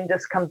that. And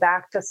just come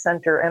back to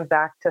center and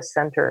back to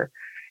center.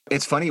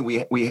 It's funny.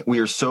 We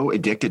are so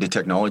addicted to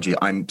technology.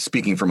 I'm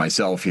speaking for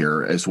myself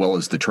here as well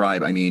as the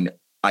tribe. I mean,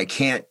 I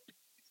can't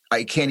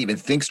even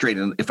think straight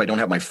if I don't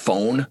have my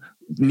phone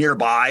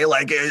nearby.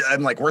 Like,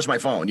 I'm like, where's my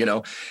phone?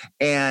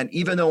 And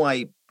even though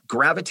I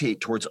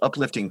gravitate towards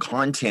uplifting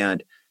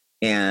content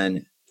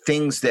and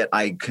things that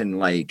I can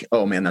like,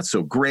 oh man, that's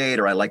so great.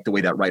 Or I like the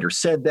way that writer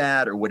said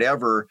that or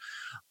whatever.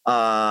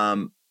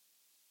 I'm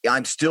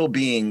still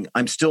being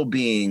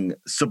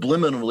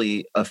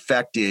subliminally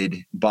affected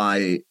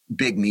by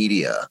big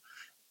media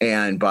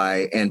and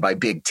by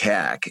big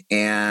tech.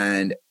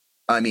 And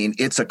I mean,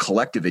 it's a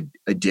collective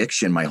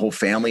addiction. My whole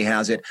family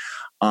has it.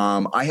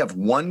 I have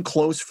one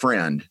close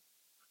friend,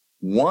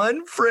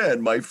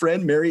 my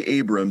friend Mary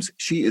Abrams.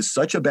 She is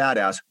such a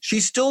badass. She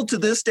still to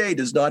this day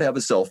does not have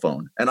a cell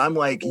phone. And I'm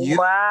like, you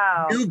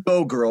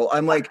go, girl.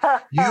 I'm like,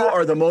 you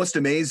are the most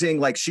amazing.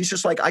 Like, she's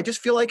just like, I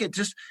just feel like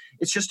it's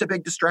just a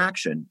big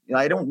distraction.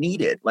 I don't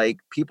need it. Like,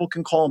 people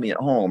can call me at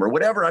home or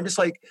whatever. I'm just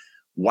like,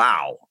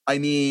 wow. I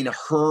mean,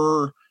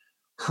 her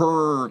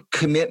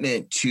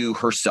commitment to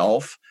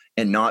herself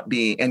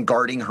and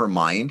guarding her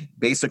mind.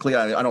 Basically,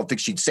 I don't think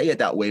she'd say it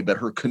that way, but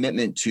her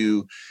commitment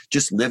to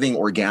just living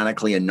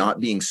organically and not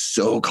being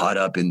so caught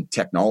up in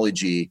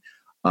technology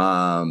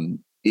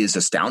is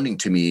astounding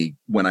to me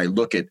when I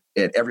look at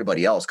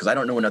everybody else, because I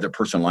don't know another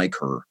person like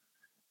her.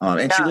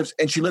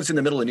 She lives in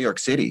the middle of New York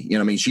City.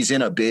 I mean, she's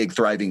in a big,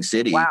 thriving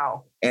city.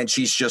 Wow. And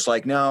she's just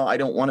like, no, I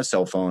don't want a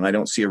cell phone. I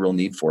don't see a real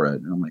need for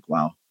it. And I'm like,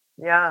 wow.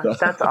 Yeah,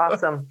 that's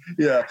awesome.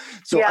 Yeah.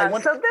 So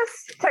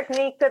this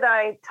technique that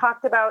I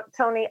talked about,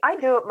 Tony, I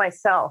do it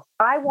myself.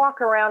 I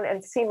walk around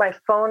and see my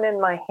phone in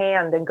my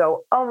hand and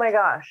go, oh my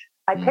gosh,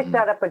 I picked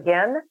that up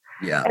again.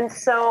 Yeah. And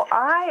so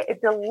I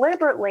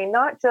deliberately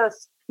not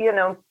just,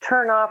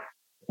 turn off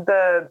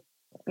the,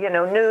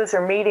 news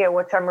or media,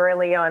 which I'm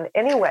really on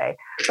anyway,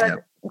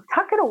 but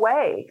tuck it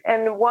away.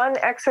 And one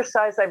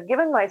exercise I've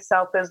given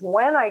myself is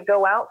when I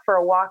go out for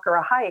a walk or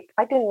a hike,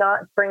 I do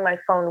not bring my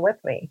phone with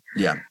me.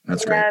 Yeah,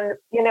 that's great. And,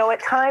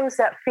 at times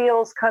that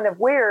feels kind of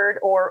weird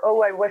or,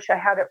 oh, I wish I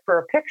had it for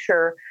a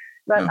picture.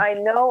 But I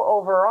know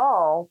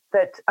overall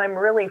that I'm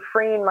really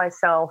freeing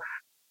myself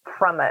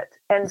from it.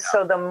 And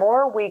so the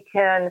more we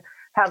can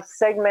have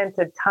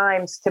segmented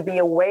times to be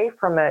away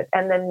from it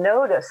and then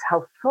notice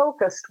how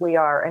focused we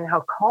are and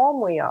how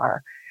calm we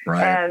are.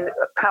 Right. And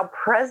how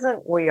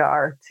present we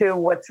are to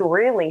what's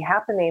really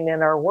happening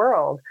in our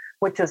world,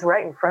 which is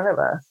right in front of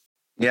us.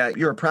 Yeah,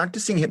 you're a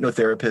practicing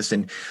hypnotherapist,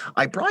 and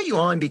I brought you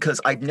on because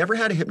I've never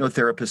had a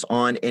hypnotherapist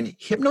on. And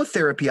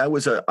hypnotherapy, I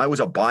was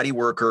a body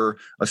worker,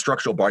 a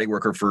structural body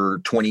worker for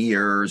 20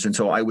 years, and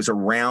so I was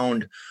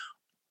around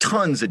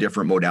tons of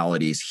different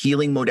modalities,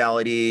 healing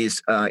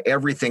modalities,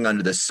 everything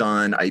under the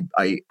sun.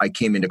 I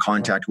came into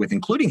contact with,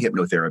 including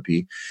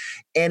hypnotherapy,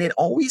 and it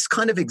always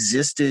kind of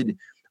existed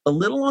a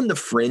little on the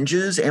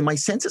fringes. And my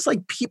sense is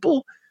like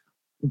people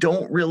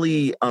don't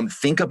really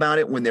think about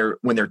it when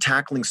they're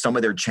tackling some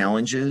of their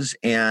challenges.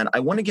 And I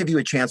want to give you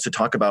a chance to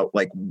talk about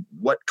like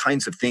what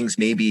kinds of things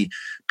maybe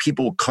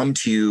people come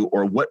to you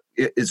or what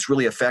is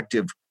really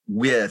effective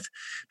with,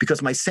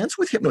 because my sense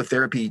with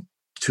hypnotherapy,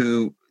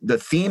 to the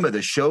theme of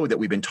the show that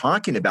we've been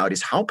talking about,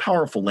 is how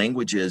powerful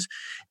language is.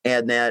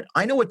 And that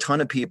I know a ton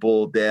of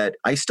people that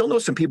I still know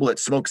some people that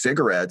smoke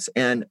cigarettes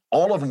and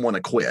all of them want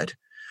to quit.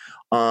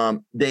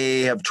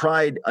 They have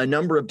tried a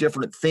number of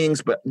different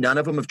things, but none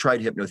of them have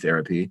tried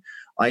hypnotherapy.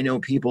 I know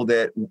people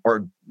that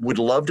would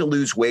love to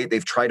lose weight.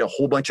 They've tried a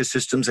whole bunch of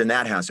systems and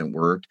that hasn't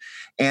worked.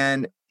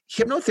 And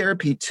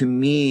hypnotherapy to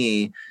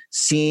me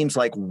seems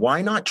like,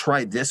 why not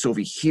try this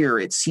over here?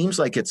 It seems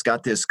like it's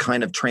got this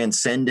kind of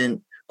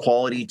transcendent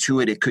quality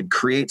to it. It could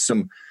create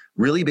some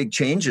really big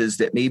changes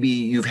that maybe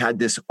you've had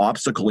this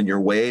obstacle in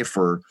your way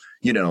for,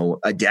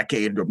 a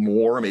decade or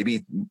more,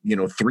 maybe,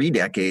 3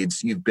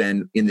 decades you've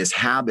been in this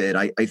habit.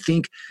 I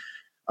think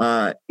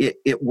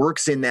it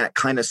works in that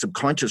kind of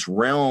subconscious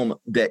realm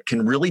that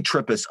can really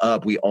trip us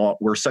up.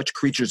 We're such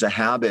creatures of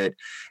habit,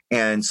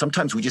 and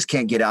sometimes we just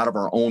can't get out of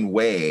our own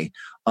way.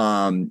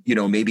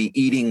 Maybe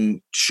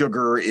eating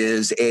sugar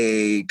is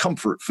a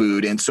comfort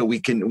food. And so we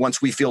can,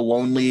 once we feel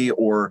lonely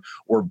or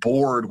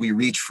bored, we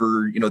reach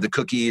for, the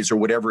cookies or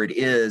whatever it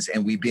is,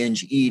 and we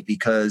binge eat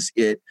because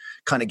it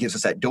kind of gives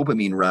us that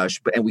dopamine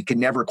rush, and we can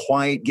never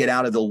quite get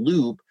out of the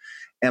loop.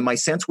 And my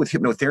sense with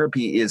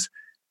hypnotherapy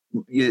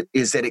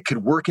is that it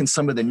could work in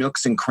some of the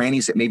nooks and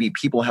crannies that maybe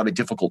people have a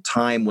difficult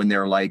time when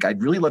they're like,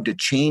 I'd really love to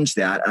change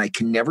that. And I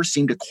can never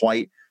seem to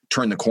quite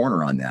turn the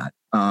corner on that.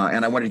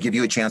 And I wanted to give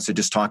you a chance to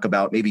just talk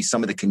about maybe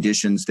some of the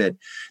conditions that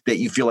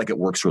you feel like it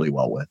works really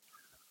well with.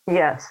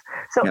 Yes.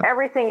 So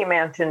everything you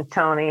mentioned,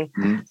 Tony,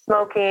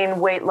 smoking,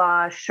 weight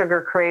loss,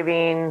 sugar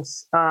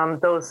cravings,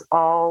 those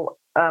all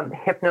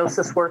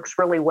hypnosis works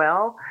really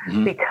well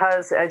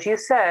because, as you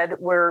said,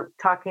 we're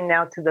talking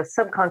now to the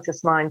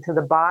subconscious mind, to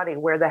the body,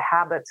 where the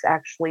habits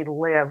actually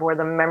live, where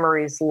the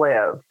memories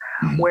live,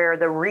 where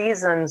the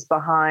reasons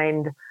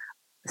behind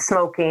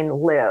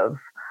smoking live.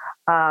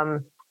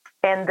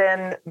 And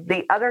then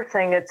the other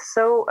thing it's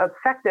so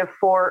effective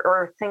for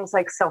are things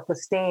like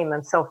self-esteem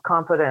and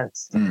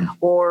self-confidence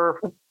or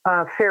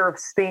fear of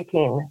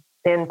speaking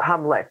in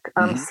public,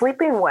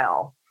 sleeping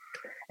well.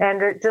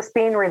 and just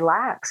being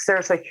relaxed.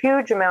 There's a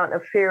huge amount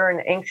of fear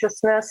and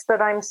anxiousness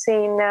that I'm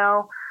seeing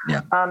now,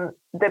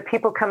 that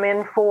people come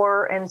in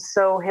for. And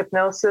so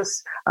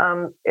hypnosis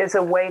is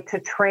a way to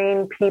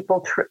train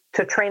people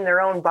to train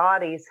their own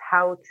bodies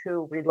how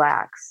to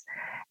relax.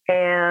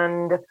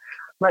 And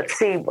let's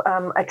see,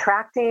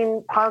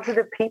 attracting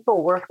positive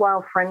people,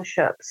 worthwhile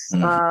friendships,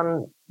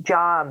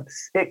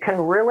 jobs. It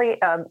can really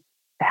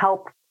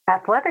help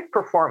athletic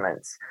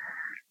performance.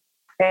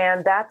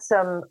 And that's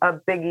a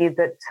biggie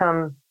that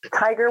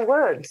Tiger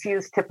Woods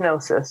used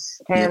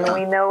hypnosis, and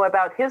we know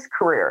about his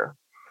career.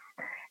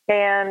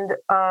 And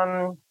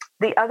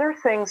the other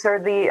things are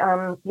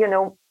the,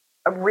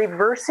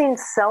 reversing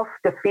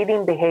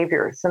self-defeating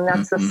behaviors, and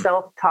that's the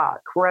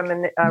self-talk,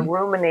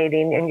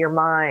 ruminating in your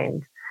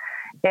mind.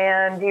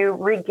 And you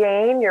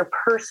regain your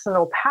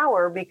personal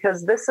power,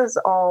 because this is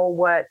all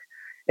what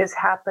is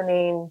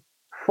happening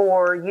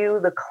for you,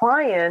 the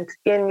client,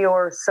 in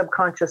your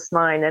subconscious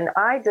mind. And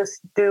I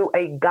just do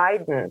a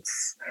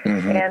guidance,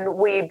 and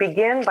we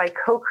begin by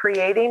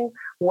co-creating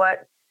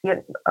what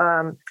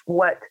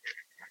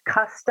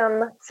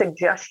custom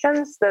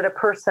suggestions that a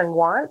person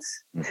wants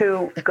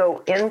to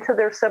go into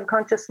their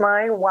subconscious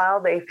mind while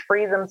they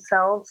free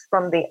themselves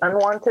from the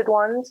unwanted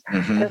ones.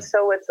 And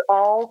so it's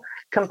all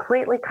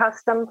completely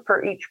custom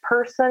for each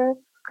person.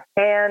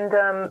 And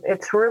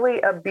it's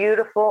really a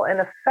beautiful and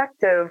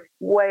effective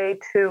way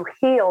to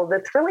heal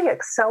that's really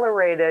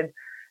accelerated,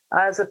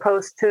 as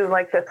opposed to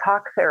like the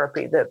talk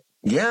therapy that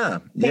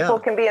people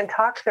can be in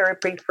talk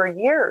therapy for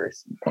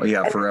years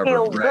and forever,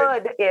 feel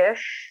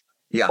good-ish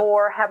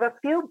or have a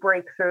few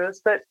breakthroughs.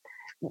 But,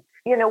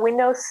 we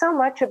know so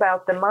much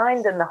about the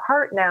mind and the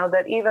heart now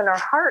that even our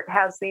heart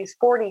has these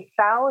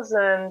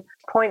 40,000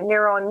 point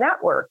neuron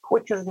network,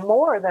 which is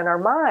more than our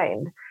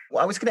mind.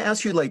 Well, I was going to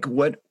ask you, like,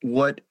 what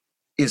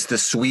is the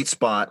sweet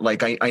spot?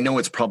 Like, I know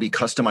it's probably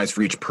customized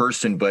for each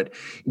person, but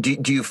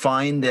do you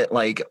find that,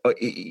 like,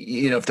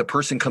 if the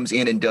person comes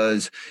in and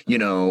does,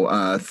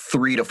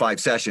 3 to 5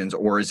 sessions,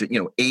 or is it,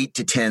 8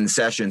 to 10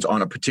 sessions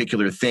on a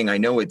particular thing? I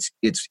know it's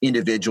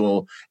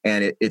individual,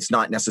 and it's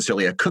not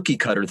necessarily a cookie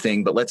cutter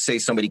thing, but let's say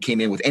somebody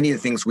came in with any of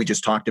the things we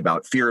just talked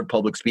about: fear of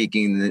public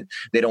speaking,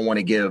 they don't want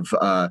to give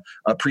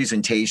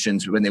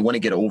presentations when they want to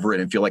get over it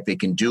and feel like they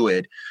can do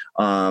it.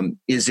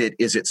 Is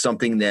it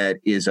something that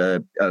is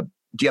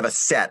do you have a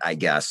set, I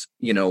guess,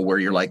 where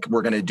you're like,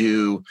 we're going to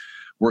do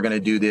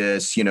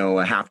this,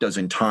 a half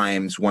dozen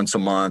times once a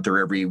month or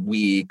every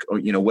week,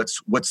 or,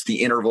 what's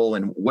the interval,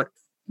 and what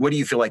do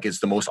you feel like is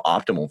the most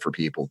optimal for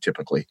people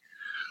typically?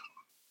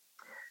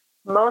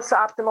 Most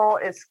optimal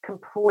is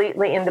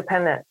completely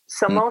independent.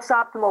 So most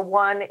optimal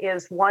one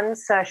is one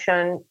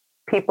session.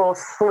 People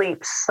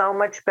sleep so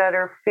much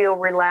better, feel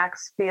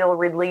relaxed, feel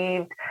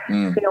relieved,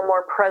 feel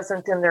more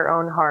present in their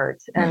own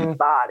heart and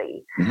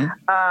body.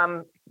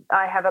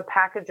 I have a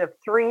package of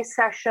 3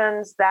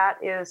 sessions that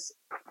is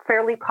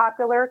fairly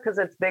popular because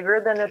it's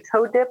bigger than a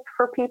toe dip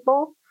for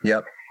people.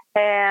 Yep.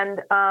 And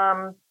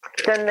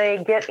then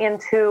they get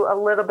into a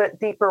little bit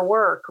deeper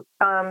work.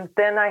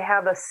 Then I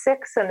have a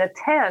 6 and a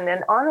 10.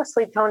 And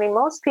honestly, Tony,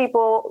 most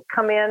people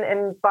come in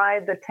and buy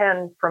the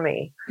 10 for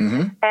me.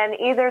 And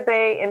either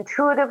they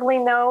intuitively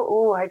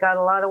know, I got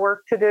a lot of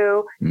work to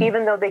do,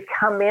 even though they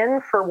come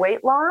in for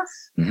weight loss.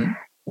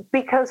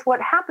 Because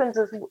what happens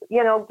is,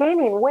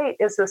 gaining weight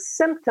is a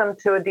symptom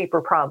to a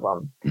deeper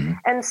problem.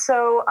 And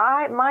so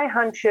my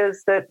hunch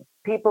is that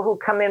people who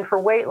come in for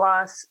weight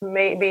loss,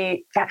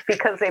 maybe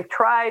because they've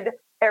tried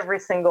every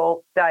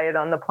single diet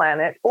on the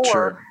planet,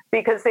 or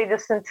because they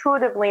just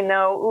intuitively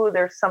know,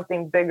 there's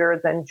something bigger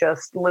than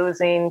just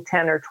losing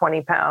 10 or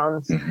 20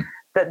 pounds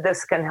that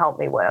this can help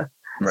me with.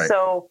 Right.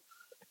 So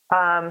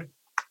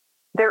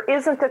there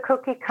isn't a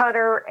cookie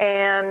cutter,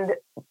 and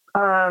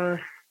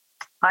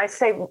I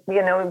say,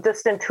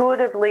 just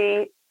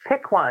intuitively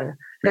pick one.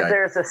 Because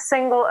there's a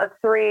single, a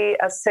 3,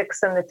 a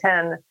 6, and a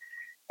 10,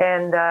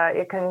 and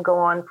it can go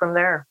on from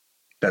there.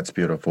 That's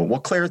beautiful. Well,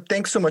 Claire,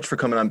 thanks so much for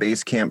coming on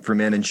Basecamp for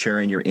Men and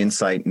sharing your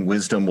insight and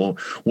wisdom.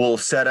 We'll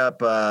set up,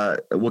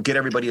 we'll get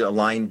everybody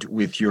aligned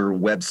with your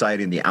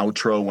website in the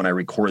outro when I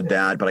record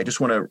that. But I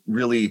just want to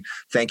really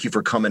thank you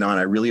for coming on.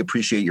 I really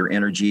appreciate your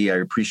energy. I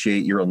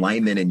appreciate your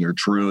alignment and your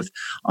truth.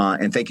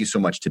 And thank you so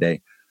much today.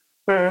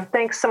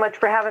 Thanks so much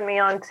for having me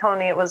on,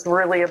 Tony. It was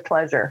really a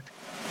pleasure.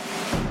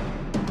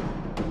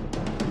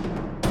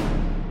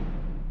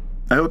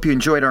 I hope you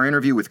enjoyed our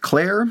interview with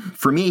Claire.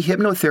 For me,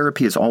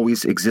 hypnotherapy has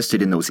always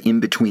existed in those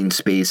in-between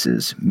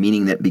spaces,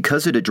 meaning that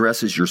because it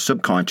addresses your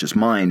subconscious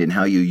mind and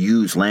how you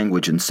use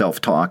language and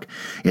self-talk,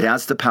 it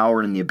has the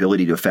power and the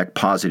ability to affect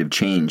positive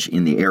change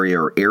in the area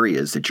or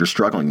areas that you're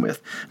struggling with.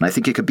 And I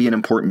think it could be an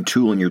important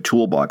tool in your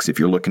toolbox if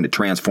you're looking to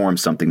transform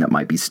something that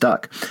might be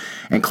stuck.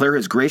 And Claire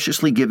has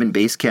graciously given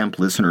Basecamp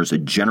listeners a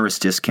generous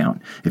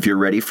discount. If you're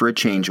ready for a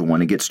change and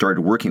want to get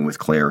started working with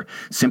Claire,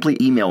 simply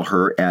email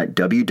her at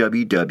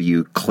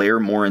www.claire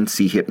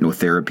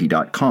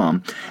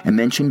clairemorencyhypnotherapy.com and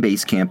mention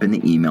Basecamp in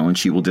the email, and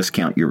she will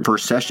discount your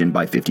first session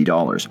by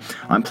 $50.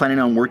 I'm planning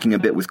on working a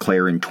bit with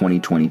Claire in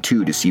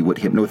 2022 to see what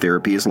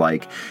hypnotherapy is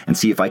like and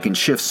see if I can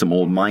shift some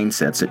old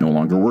mindsets that no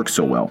longer work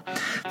so well.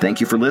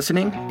 Thank you for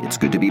listening. It's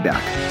good to be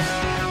back.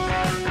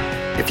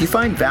 If you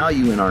find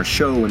value in our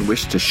show and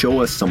wish to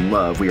show us some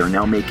love, we are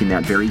now making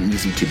that very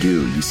easy to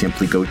do. You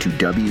simply go to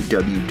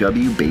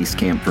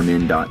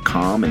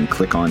www.basecampformen.com and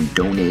click on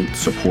Donate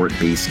Support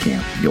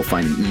Basecamp. You'll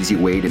find an easy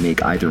way to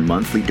make either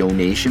monthly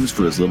donations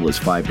for as little as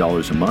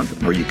 $5 a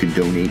month, or you can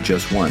donate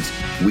just once.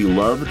 We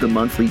love the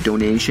monthly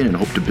donation and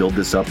hope to build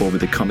this up over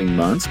the coming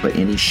months, but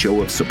any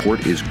show of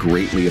support is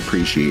greatly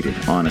appreciated,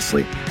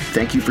 honestly.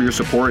 Thank you for your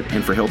support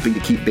and for helping to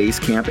keep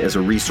Basecamp as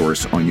a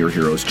resource on your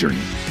hero's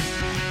journey.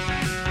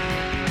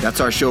 That's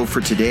our show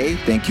for today.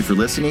 Thank you for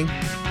listening.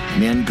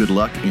 Men, good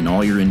luck in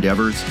all your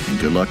endeavors and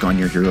good luck on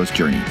your hero's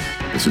journey.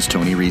 This is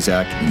Tony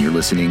Rizak, and you're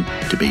listening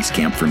to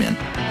Basecamp for Men.